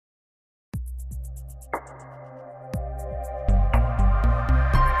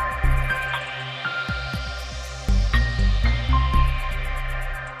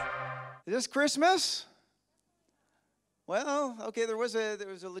Is this Christmas? Well, okay, there was a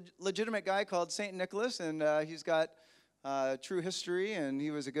legitimate guy called Saint Nicholas, and he's got true history, and he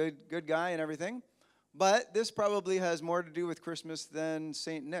was a good guy and everything. But this probably has more to do with Christmas than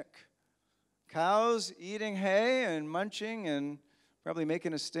Saint Nick. Cows eating hay and munching and probably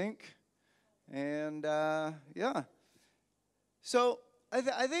making a stink. And yeah. So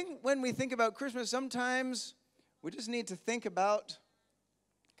I think when we think about Christmas, sometimes we just need to think about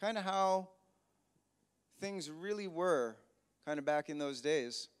kind of how things really were kind of back in those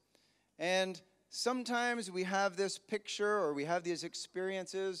days. And sometimes we have this picture or we have these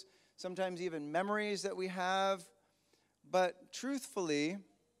experiences, sometimes even memories that we have. But truthfully,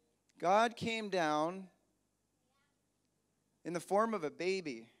 God came down in the form of a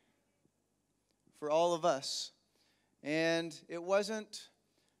baby for all of us. And it wasn't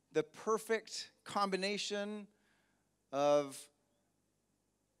the perfect combination of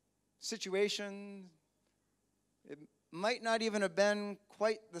situation. It might not even have been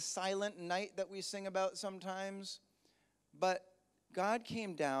quite the silent night that we sing about sometimes. But God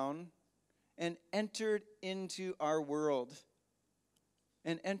came down and entered into our world.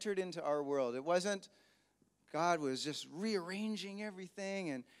 It wasn't God was just rearranging everything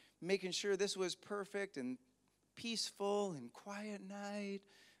and making sure this was perfect and peaceful and quiet night.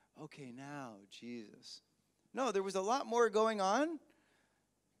 Okay, now, Jesus. No, there was a lot more going on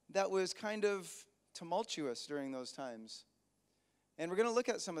that was kind of tumultuous during those times. And we're going to look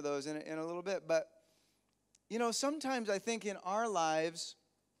at some of those in a little bit. But, you know, sometimes I think in our lives,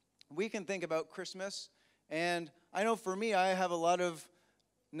 we can think about Christmas. And I know for me, I have a lot of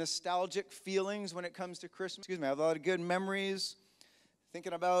nostalgic feelings when it comes to Christmas. I have a lot of good memories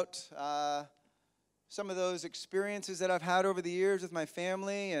thinking about some of those experiences that I've had over the years with my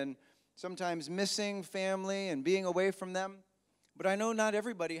family and sometimes missing family and being away from them. But I know not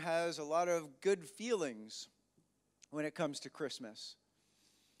everybody has a lot of good feelings when it comes to Christmas.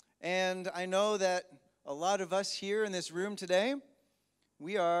 And I know that a lot of us here in this room today,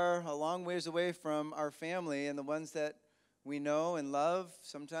 we are a long ways away from our family and the ones that we know and love.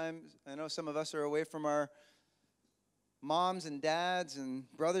 Sometimes, I know some of us are away from our moms and dads and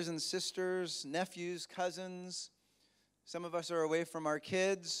brothers and sisters, nephews, cousins. Some of us are away from our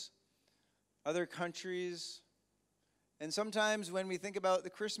kids, other countries. And sometimes when we think about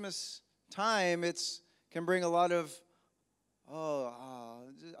the Christmas time, it can bring a lot of,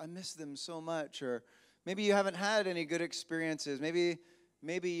 I miss them so much. Or maybe you haven't had any good experiences.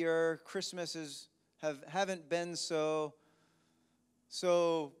 Maybe your Christmases haven't been so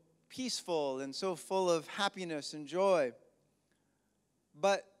peaceful and so full of happiness and joy.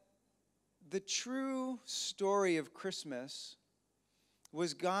 But the true story of Christmas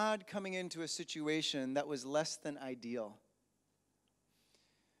was God coming into a situation that was less than ideal.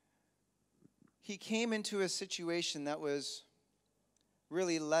 He came into a situation that was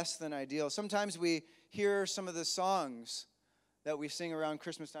really less than ideal. Sometimes we hear some of the songs that we sing around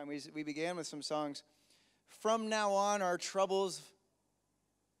Christmas time. We began with some songs. From now on, our troubles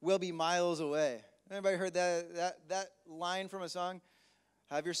will be miles away. Anybody heard that line from a song?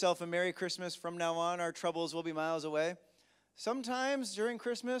 Have yourself a Merry Christmas. From now on, our troubles will be miles away. Sometimes during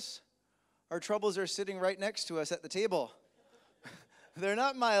Christmas, our troubles are sitting right next to us at the table. They're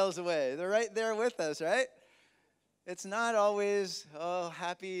not miles away. They're right there with us, right? It's not always,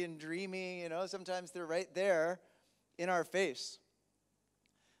 happy and dreamy. You know, sometimes they're right there in our face.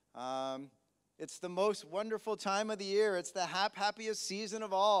 It's the most wonderful time of the year. It's the happiest season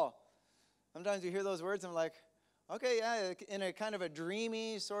of all. Sometimes you hear those words and I'm like, okay, yeah, in a kind of a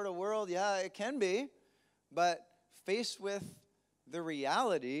dreamy sort of world, yeah, it can be. But faced with the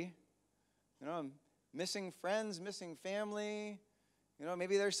reality, you know, missing friends, missing family, you know,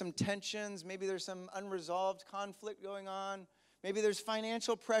 maybe there's some tensions, maybe there's some unresolved conflict going on, maybe there's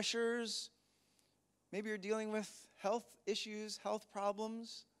financial pressures, maybe you're dealing with health issues, health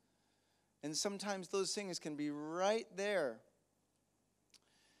problems, and sometimes those things can be right there.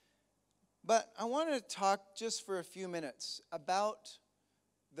 But I want to talk just for a few minutes about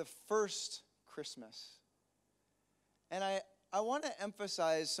the first Christmas. And I want to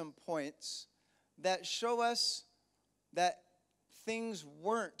emphasize some points that show us that things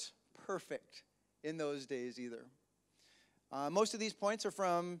weren't perfect in those days either. Most of these points are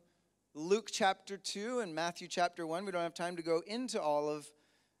from Luke chapter 2 and Matthew chapter 1. We don't have time to go into all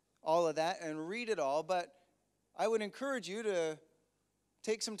of that and read it all, but I would encourage you to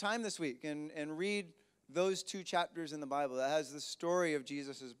take some time this week and read those two chapters in the Bible that has the story of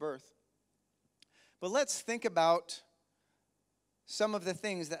Jesus' birth. But let's think about some of the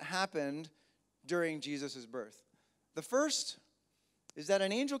things that happened during Jesus' birth. The first is that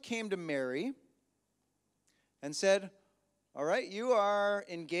an angel came to Mary and said, all right, you are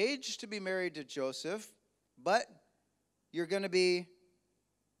engaged to be married to Joseph, but you're going to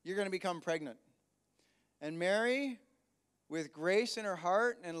become pregnant. And Mary, with grace in her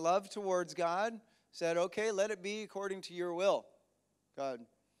heart and love towards God, said, okay, let it be according to your will, God.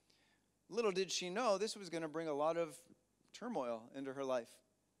 Little did she know this was going to bring a lot of turmoil into her life.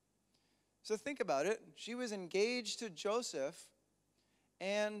 So think about it. She was engaged to Joseph,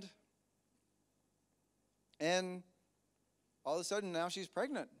 and all of a sudden now she's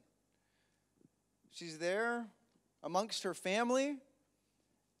pregnant. She's there amongst her family,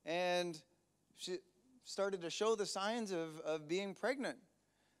 and she started to show the signs of being pregnant.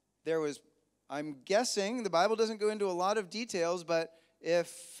 I'm guessing, the Bible doesn't go into a lot of details, but if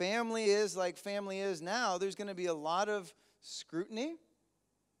family is like family is now, there's going to be a lot of scrutiny,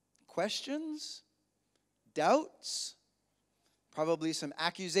 questions, doubts, probably some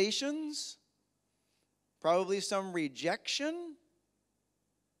accusations, probably some rejection.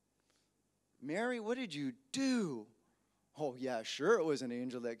 Mary, what did you do? Oh, yeah, sure, it was an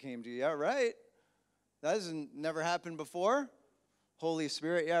angel that came to you. Yeah, right. That hasn't never happened before. Holy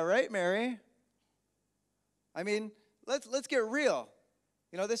Spirit, yeah, right, Mary. I mean, let's get real.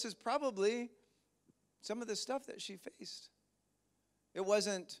 You know, this is probably some of the stuff that she faced. It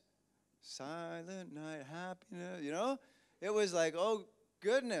wasn't silent night happiness, you know? It was like, oh,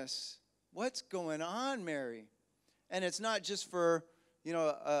 goodness, what's going on, Mary? And it's not just for, you know,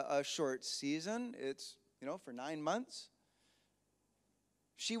 a short season. It's, you know, for 9 months.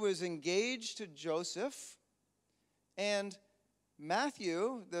 She was engaged to Joseph. And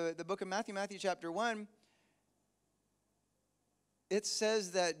Matthew, the book of Matthew chapter 1, it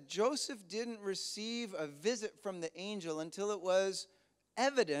says that Joseph didn't receive a visit from the angel until it was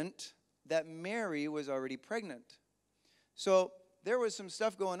evident that Mary was already pregnant. So there was some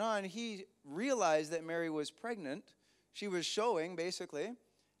stuff going on. He realized that Mary was pregnant. She was showing, basically.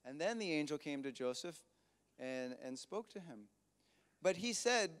 And then the angel came to Joseph and spoke to him. But he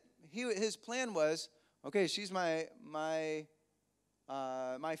said, his plan was, okay, she's my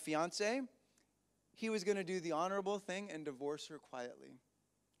fiance. He was going to do the honorable thing and divorce her quietly.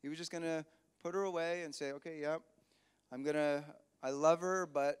 He was just going to put her away and say, okay, yeah, I love her,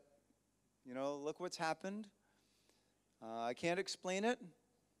 but, you know, look what's happened. I can't explain it,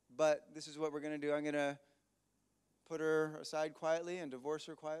 but this is what we're going to do. I'm going to put her aside quietly and divorce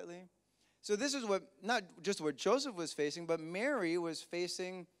her quietly. So this is not just what Joseph was facing, but Mary was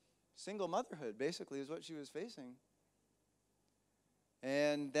facing single motherhood, basically, is what she was facing.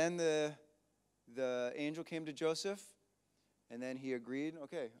 And then the angel came to Joseph, and then he agreed,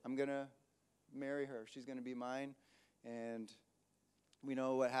 okay, I'm going to marry her. She's going to be mine. And we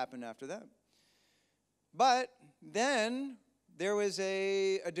know what happened after that. But then there was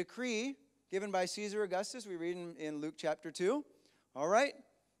a decree given by Caesar Augustus. We read in Luke chapter 2. All right,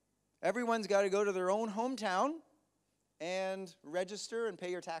 everyone's got to go to their own hometown and register and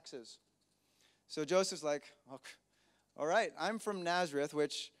pay your taxes. So Joseph's like, all right, I'm from Nazareth,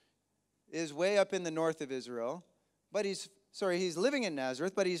 which is way up in the north of Israel. But he's living in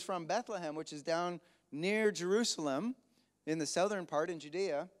Nazareth, but he's from Bethlehem, which is down near Jerusalem in the southern part in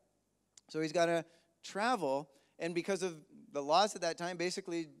Judea. So he's got to travel. And because of the laws at that time,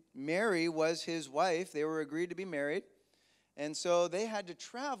 basically Mary was his wife. They were agreed to be married. And so they had to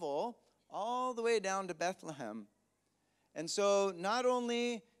travel all the way down to Bethlehem. And so not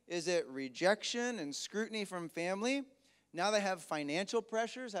only is it rejection and scrutiny from family, now they have financial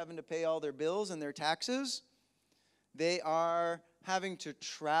pressures, having to pay all their bills and their taxes. They are having to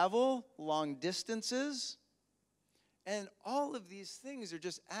travel long distances. And all of these things are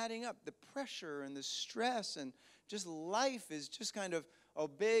just adding up. The pressure and the stress and just life is just kind of a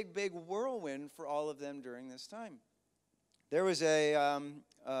big, big whirlwind for all of them during this time. There was a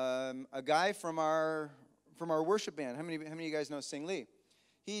guy from our worship band. How many of you guys know Sing Lee?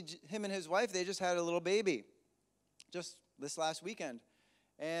 Him and his wife, they just had a little baby just this last weekend.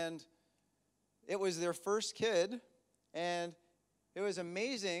 And it was their first kid. And it was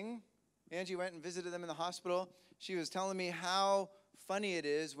amazing. Angie went and visited them in the hospital. She was telling me how funny it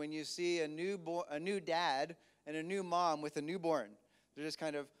is when you see a new dad and a new mom with a newborn. They're just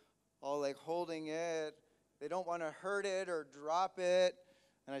kind of all like holding it. They don't want to hurt it or drop it.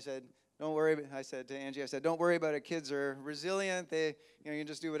 And I said, don't worry. I said to Angie, don't worry about it. Kids are resilient. You can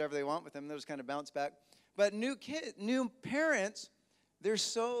just do whatever they want with them. They'll just kind of bounce back. But new parents, they're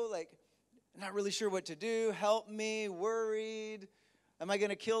so like not really sure what to do. Help me, worried. Am I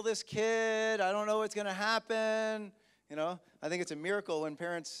going to kill this kid? I don't know what's going to happen. You know, I think it's a miracle when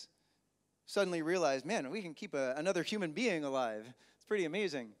parents suddenly realize, man, we can keep another human being alive. It's pretty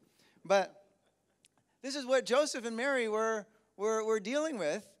amazing. But this is what Joseph and Mary were dealing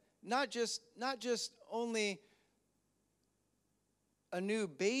with. Not just only a new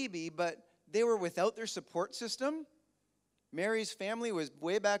baby, but they were without their support system. Mary's family was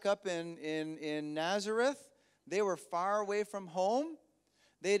way back up in Nazareth. They were far away from home.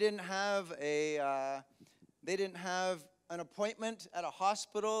 They didn't have an appointment at a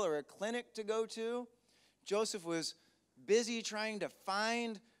hospital or a clinic to go to. Joseph was busy trying to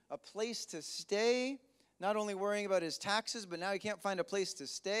find a place to stay, not only worrying about his taxes, but now he can't find a place to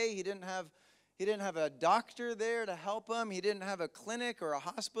stay. He didn't have a doctor there to help him. He didn't have a clinic or a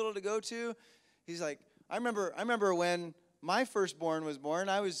hospital to go to. He's like, I remember when my firstborn was born,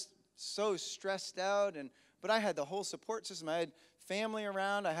 I was so stressed out, but I had the whole support system. I had family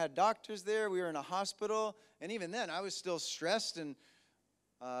around. I had doctors there. We were in a hospital. And even then, I was still stressed and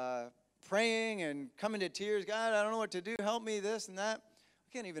praying and coming to tears. God, I don't know what to do. Help me, this and that. I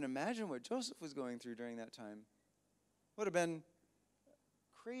can't even imagine what Joseph was going through during that time. Would have been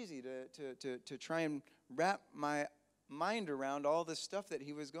crazy to try and wrap my mind around all this stuff that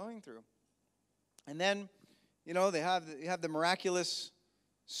he was going through. And then, you have the miraculous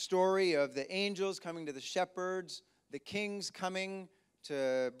story of the angels coming to the shepherds, the kings coming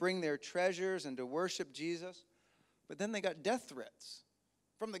to bring their treasures and to worship Jesus. But then they got death threats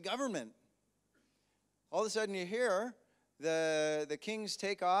from the government. All of a sudden you hear the kings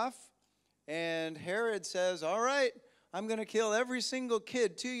take off, and Herod says, all right, I'm going to kill every single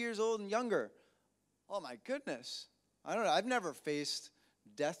kid 2 years old and younger. Oh my goodness. I don't know. I've never faced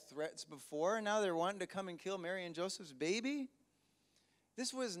death threats before, and now they're wanting to come and kill Mary and Joseph's baby.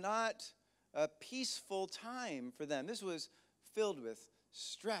 This was not a peaceful time for them. This was filled with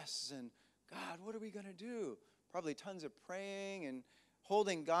stress and, God, what are we going to do? Probably tons of praying and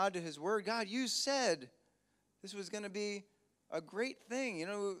holding God to his word. God, you said this was going to be a great thing.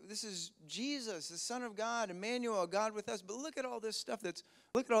 This is Jesus, the Son of God, Emmanuel, God with us. But look at all this stuff that's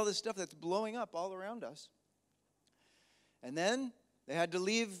blowing up all around us. And then they had to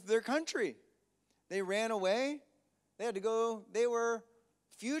leave their country. They ran away. They had to go. They were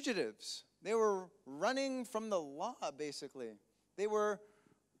fugitives. They were running from the law, basically. They were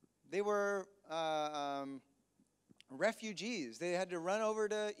refugees. They had to run over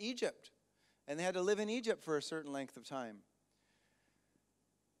to Egypt, and they had to live in Egypt for a certain length of time.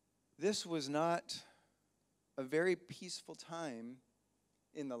 This was not a very peaceful time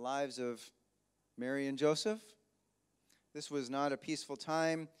in the lives of Mary and Joseph. This was not a peaceful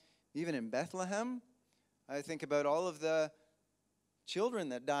time even in Bethlehem. I think about all of the children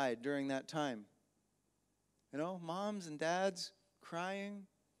that died during that time. Moms and dads crying.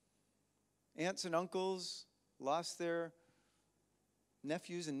 Aunts and uncles lost their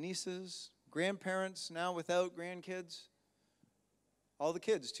nephews and nieces. Grandparents now without grandkids. All the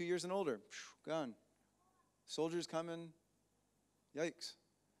kids, 2 years and older, gone. Soldiers coming. Yikes.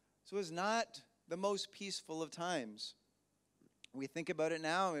 So it was not the most peaceful of times. We think about it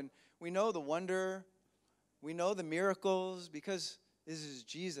now, and we know the wonder. We know the miracles because this is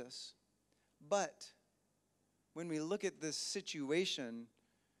Jesus. But when we look at this situation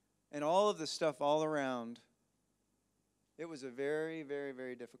and all of the stuff all around, it was a very, very,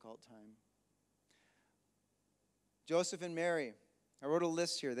 very difficult time. Joseph and Mary, I wrote a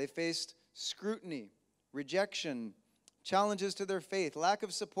list here. They faced scrutiny, rejection, challenges to their faith, lack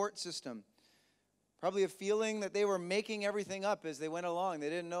of support system, probably a feeling that they were making everything up as they went along. They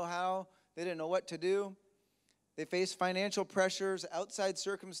didn't know how, they didn't know what to do. They faced financial pressures, outside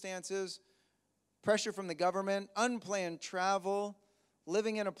circumstances, pressure from the government, unplanned travel,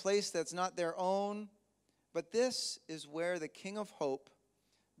 living in a place that's not their own. But this is where the King of Hope,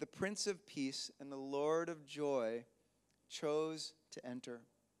 the Prince of Peace, and the Lord of Joy chose to enter.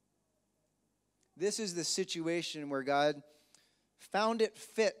 This is the situation where God found it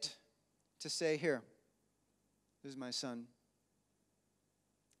fit to say, here, this is my son.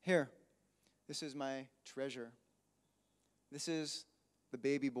 Here, this is my treasure. This is the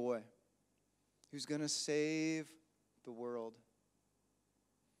baby boy who's going to save the world.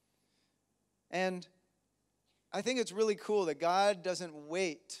 And I think it's really cool that God doesn't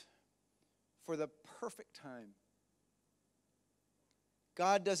wait for the perfect time.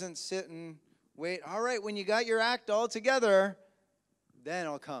 God doesn't sit and wait, all right, when you got your act all together, then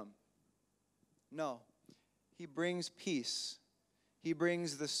I'll come. No. He brings peace. He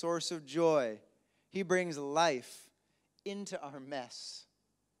brings the source of joy. He brings life into our mess.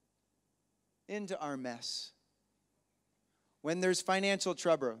 Into our mess. When there's financial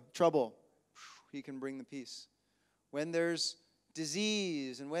trouble, he can bring the peace. When there's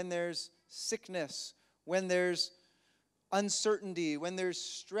disease and when there's sickness, when there's uncertainty, when there's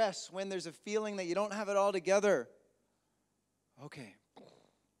stress, when there's a feeling that you don't have it all together. Okay,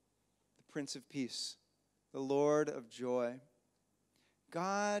 the Prince of Peace, the Lord of joy.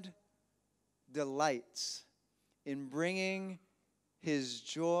 God delights in bringing his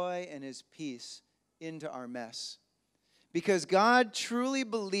joy and his peace into our mess. Because God truly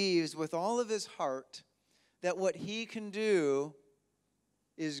believes with all of his heart that what he can do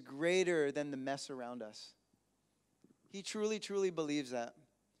is greater than the mess around us. He truly, truly believes that.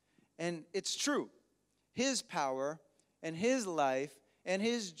 And it's true. His power and his life and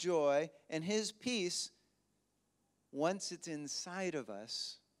his joy and his peace, once it's inside of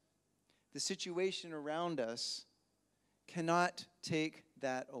us, the situation around us cannot take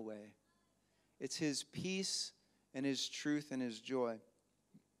that away. It's his peace and his truth and his joy.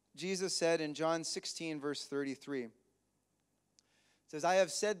 Jesus said in John 16, verse 33, it says, I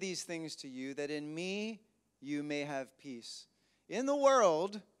have said these things to you, that in me you may have peace. In the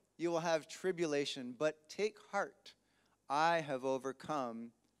world you will have tribulation, but take heart, I have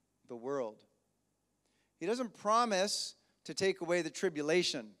overcome the world. He doesn't promise to take away the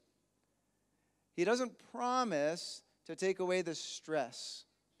tribulation. He doesn't promise to take away the stress,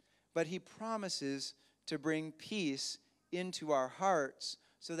 but he promises to bring peace into our hearts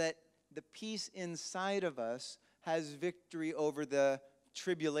so that the peace inside of us has victory over the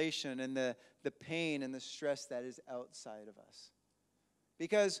tribulation and the pain and the stress that is outside of us.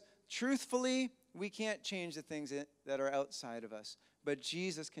 Because truthfully, we can't change the things that are outside of us, but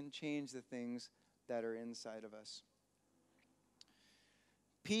Jesus can change the things that are inside of us.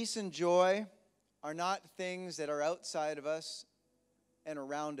 Peace and joy are not things that are outside of us and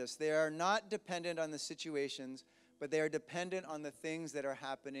around us. They are not dependent on the situations, but they are dependent on the things that are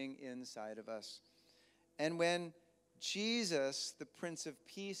happening inside of us. And when Jesus, the Prince of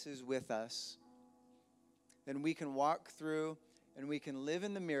Peace, is with us, then we can walk through and we can live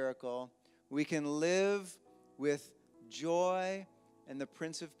in the miracle. We can live with joy and the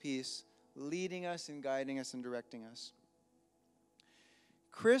Prince of Peace leading us and guiding us and directing us.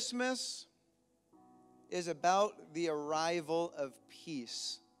 Christmas is about the arrival of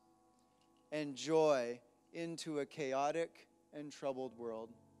peace and joy into a chaotic and troubled world.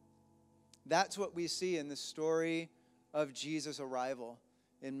 That's what we see in the story of Jesus' arrival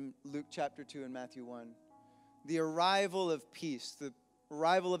in Luke chapter 2 and Matthew 1. The arrival of peace, the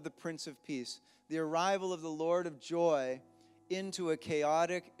arrival of the Prince of Peace, the arrival of the Lord of joy into a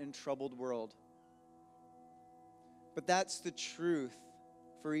chaotic and troubled world. But that's the truth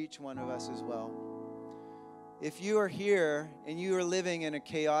for each one of us as well. If you are here and you are living in a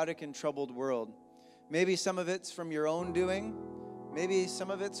chaotic and troubled world, maybe some of it's from your own doing, maybe some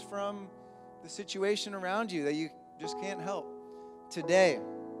of it's from the situation around you that you just can't help. Today,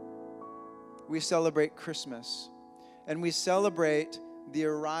 we celebrate Christmas, and we celebrate the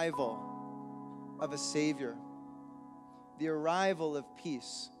arrival of a Savior, the arrival of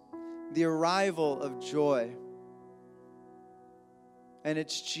peace, the arrival of joy. And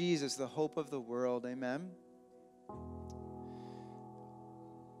it's Jesus, the hope of the world. Amen.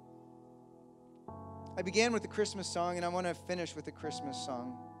 I began with the Christmas song, and I want to finish with the Christmas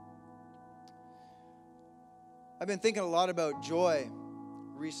song. I've been thinking a lot about joy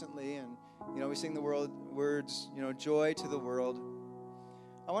recently, and we sing the words, joy to the world.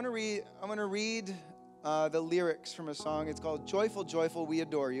 I want to read the lyrics from a song. It's called "Joyful, Joyful, We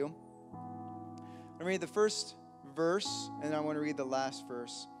Adore You." I'm going to read the first verse, and I want to read the last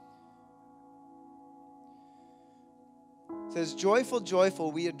verse. It says, "Joyful,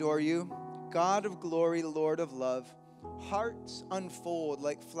 joyful, we adore you, God of glory, Lord of love. Hearts unfold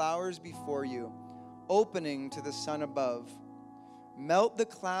like flowers before you, opening to the sun above. Melt the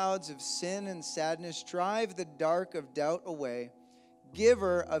clouds of sin and sadness, drive the dark of doubt away.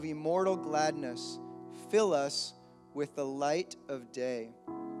 Giver of immortal gladness, fill us with the light of day."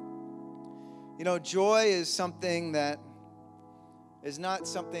 Joy is something that is not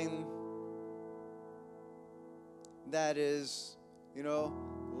something that is,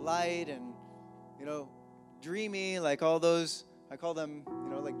 light and, dreamy, like all those, I call them,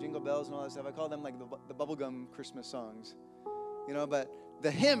 like Jingle Bells and all that stuff. I call them like the bubblegum Christmas songs, but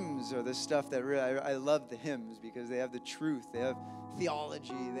the hymns are the stuff that really, I love the hymns because they have the truth. They have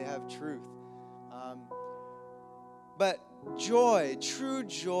theology. They have truth. But joy, true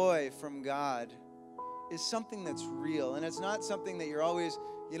joy from God is something that's real. And it's not something that you're always,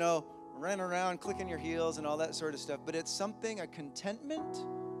 running around, clicking your heels and all that sort of stuff. But it's something, a contentment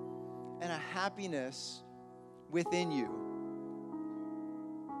and a happiness within you.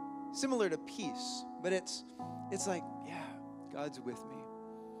 Similar to peace. But it's like, yeah, God's with me.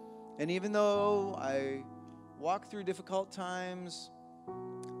 And even though I walk through difficult times,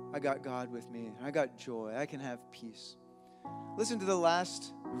 I got God with me. I got joy. I can have peace. Listen to the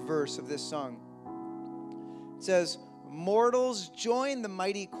last verse of this song. It says, mortals join the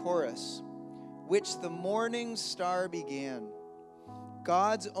mighty chorus, which the morning star began.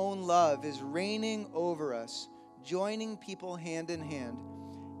 God's own love is reigning over us, joining people hand in hand.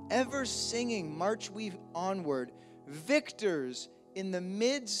 Ever singing, march we onward, victors in the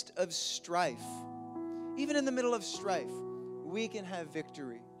midst of strife. Even in the middle of strife, we can have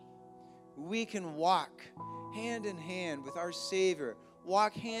victory. We can walk hand in hand with our Savior,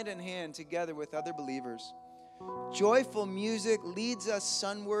 walk hand in hand together with other believers. Joyful music leads us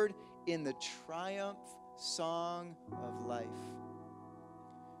sunward in the triumph song of life.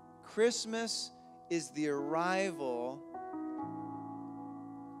 Christmas is the arrival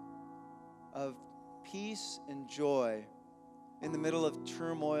of peace and joy in the middle of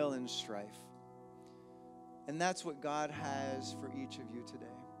turmoil and strife. And that's what God has for each of you today.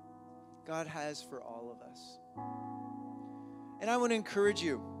 God has for all of us. And I want to encourage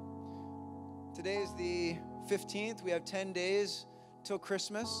you. Today is the 15th. We have 10 days till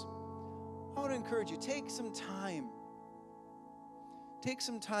Christmas. I want to encourage you, take some time. Take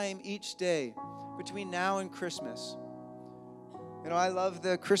some time each day between now and Christmas. You know, I love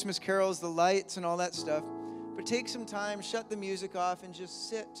the Christmas carols, the lights, and all that stuff. But take some time, shut the music off, and just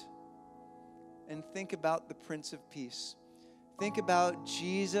sit and think about the Prince of Peace. Think about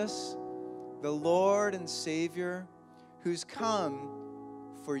Jesus, the Lord and Savior, who's come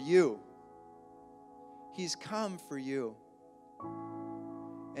for you. He's come for you.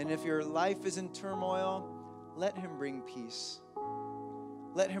 And if your life is in turmoil, let him bring peace.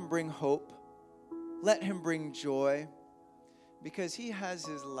 Let him bring hope. Let him bring joy. Because he has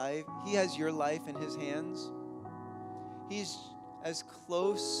his life, he has your life in his hands. He's as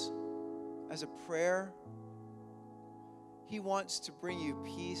close as a prayer. He wants to bring you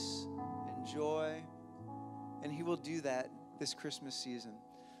peace and joy. And he will do that this Christmas season.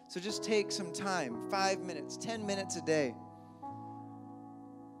 So just take some time, 5 minutes, 10 minutes a day,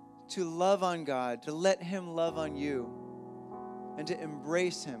 to love on God, to let him love on you, and to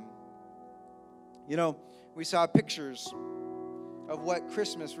embrace him. You know, we saw pictures of what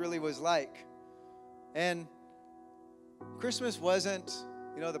Christmas really was like. And Christmas wasn't,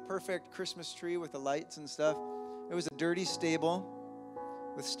 the perfect Christmas tree with the lights and stuff. It was a dirty stable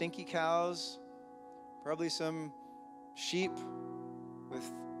with stinky cows, probably some sheep with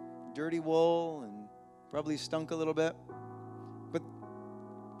dirty wool and probably stunk a little bit. But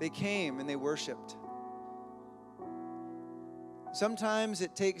they came and they worshiped. Sometimes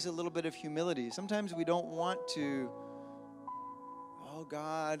it takes a little bit of humility. Sometimes we don't want to, oh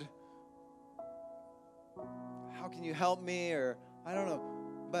God, how can you help me? Or I don't know.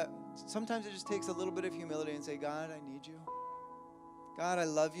 But sometimes it just takes a little bit of humility and say, God, I need you. God, I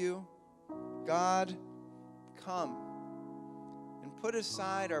love you. God, come. And put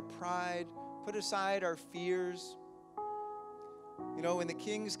aside our pride, put aside our fears. You know, when the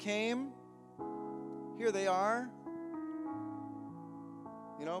kings came, here they are.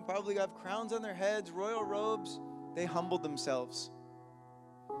 You know, probably got crowns on their heads, royal robes. They humbled themselves.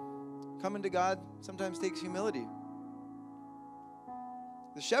 Coming to God sometimes takes humility.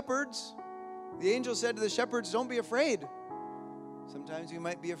 The shepherds, the angel said to the shepherds, don't be afraid. Sometimes we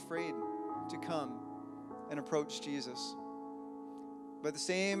might be afraid to come and approach Jesus. But the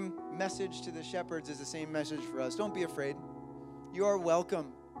same message to the shepherds is the same message for us. Don't be afraid. You are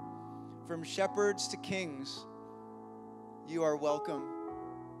welcome. From shepherds to kings, you are welcome.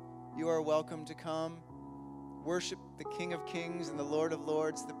 You are welcome to come worship the King of Kings and the Lord of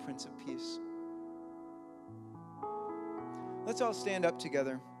Lords, the Prince of Peace. Let's all stand up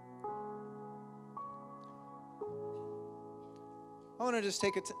together. I want to just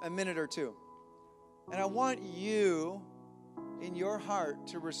take a minute or two. And I want you, in your heart,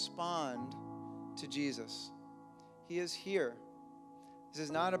 to respond to Jesus. He is here. This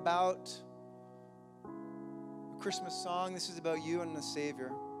is not about a Christmas song. This is about you and the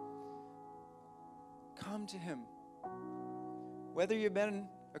Savior. Come to him. Whether you've been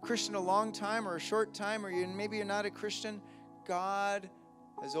a Christian a long time or a short time, or maybe you're not a Christian, God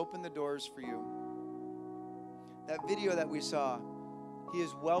has opened the doors for you. That video that we saw, he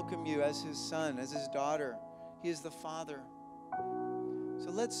has welcomed you as his son, as his daughter. He is the Father.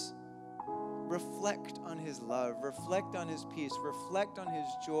 So let's reflect on his love, reflect on his peace, reflect on his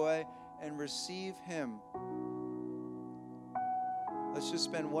joy, and receive him. Let's just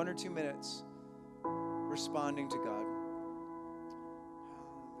spend 1 or 2 minutes responding to God.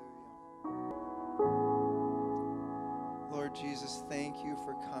 Hallelujah. Lord Jesus, thank you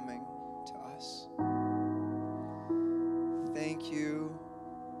for coming to us. thank you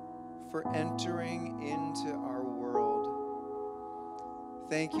for entering into our world.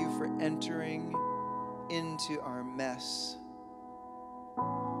 Thank you for entering into our mess.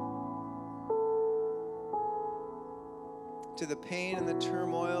 To the pain and the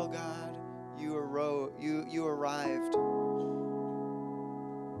turmoil, God, you arrived.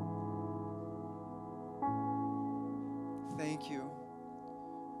 Thank you.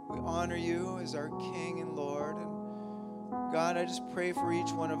 We honor you as our King and Lord. And God, I just pray for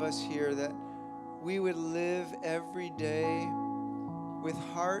each one of us here that we would live every day with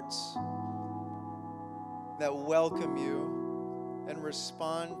hearts that welcome you and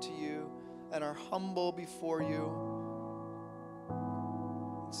respond to you and are humble before you.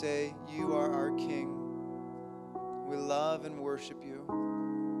 Say, you are our King. We love and worship you.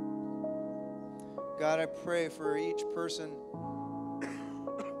 God, I pray for each person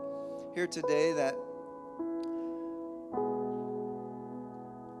here today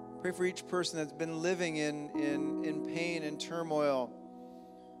pray for each person that's been living in pain and turmoil.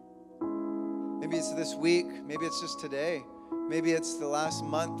 Maybe it's this week. Maybe it's just today. Maybe it's the last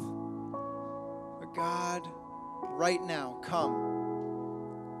month. But God, right now,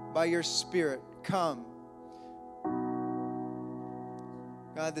 come. By your Spirit, come.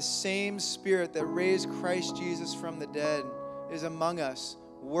 God, the same Spirit that raised Christ Jesus from the dead is among us,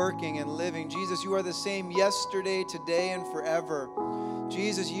 working and living. Jesus, you are the same yesterday, today, and forever.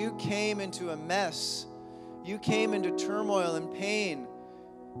 Jesus, you came into a mess. You came into turmoil and pain.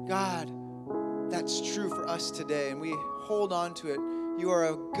 God, that's true for us today, and we hold on to it. You are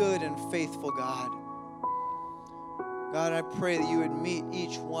a good and faithful God. God, I pray that you would meet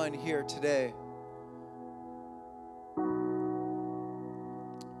each one here today.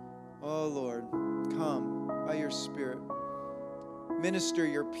 Oh, Lord, come by your Spirit. Minister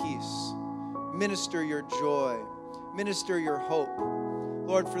your peace. Minister your joy. Minister your hope.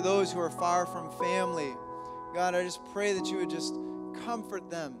 Lord, for those who are far from family, God, I just pray that you would just comfort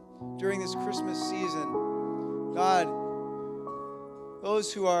them during this Christmas season. God,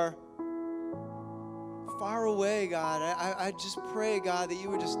 those who are far away, God, I just pray, God, that you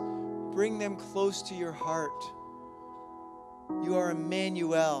would just bring them close to your heart. You are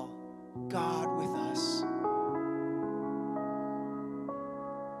Emmanuel, God with us.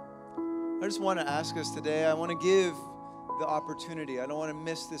 I just want to ask us today, I want to give the opportunity. I don't want to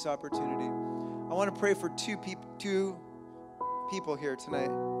miss this opportunity. I want to pray for two people here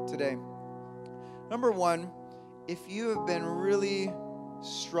today. Number one, if you have been really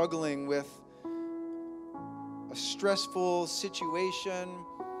struggling with a stressful situation,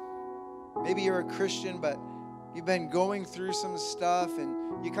 maybe you're a Christian, but you've been going through some stuff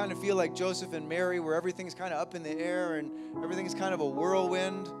and you kind of feel like Joseph and Mary, where everything's kind of up in the air and everything's kind of a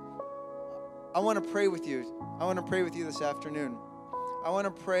whirlwind, I want to pray with you. I want to pray with you this afternoon. I want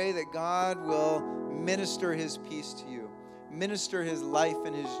to pray that God will minister his peace to you, minister his life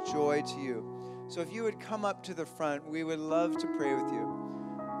and his joy to you. So if you would come up to the front, we would love to pray with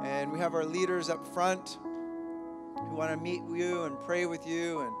you. And we have our leaders up front who want to meet you and pray with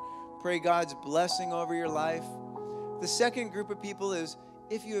you and pray God's blessing over your life. The second group of people is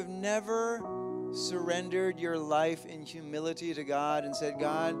if you have never surrendered your life in humility to God and said,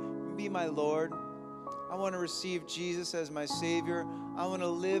 God, be my Lord. I want to receive Jesus as my Savior. I want to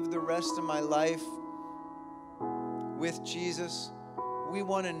live the rest of my life with Jesus. We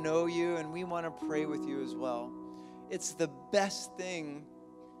want to know you and we want to pray with you as well. It's the best thing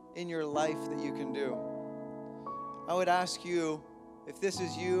in your life that you can do. I would ask you, if this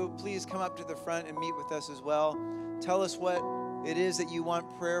is you, please come up to the front and meet with us as well. Tell us what it is that you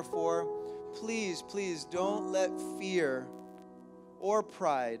want prayer for. Please, please don't let fear or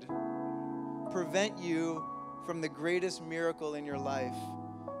pride prevent you from the greatest miracle in your life,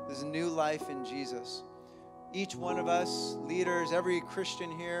 this new life in Jesus. Each one of us, leaders, every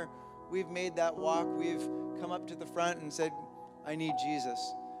Christian here, we've made that walk. We've come up to the front and said, I need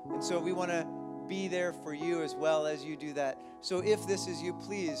Jesus. And so we want to be there for you as well as you do that. So if this is you,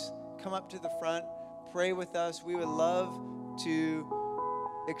 please come up to the front, pray with us. We would love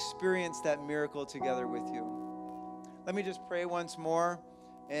to experience that miracle together with you. Let me just pray once more.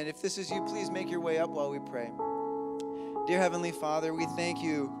 And if this is you, please make your way up while we pray. Dear Heavenly Father, we thank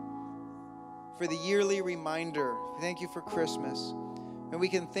you for the yearly reminder. Thank you for Christmas. And we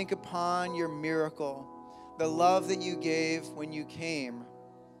can think upon your miracle, the love that you gave when you came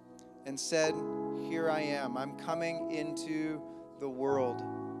and said, here I am. I'm coming into the world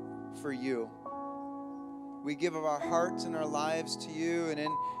for you. We give of our hearts and our lives to you. And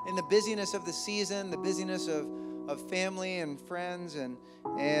in the busyness of the season, the busyness of family and friends and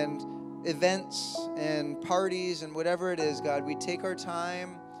events and parties and whatever it is, God, we take our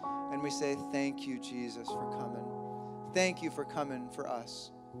time and we say, thank you, Jesus, for coming. Thank you for coming for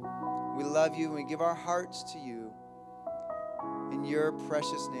us. We love you and we give our hearts to you in your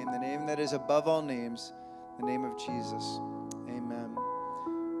precious name, the name that is above all names, the name of Jesus. Amen.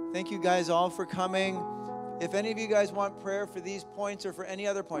 Thank you guys all for coming. If any of you guys want prayer for these points or for any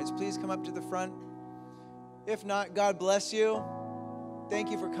other points, please come up to the front. If not, God bless you.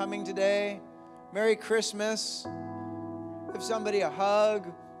 Thank you for coming today. Merry Christmas. Give somebody a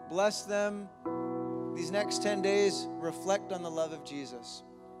hug. Bless them. These next 10 days, reflect on the love of Jesus.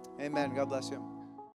 Amen. God bless you.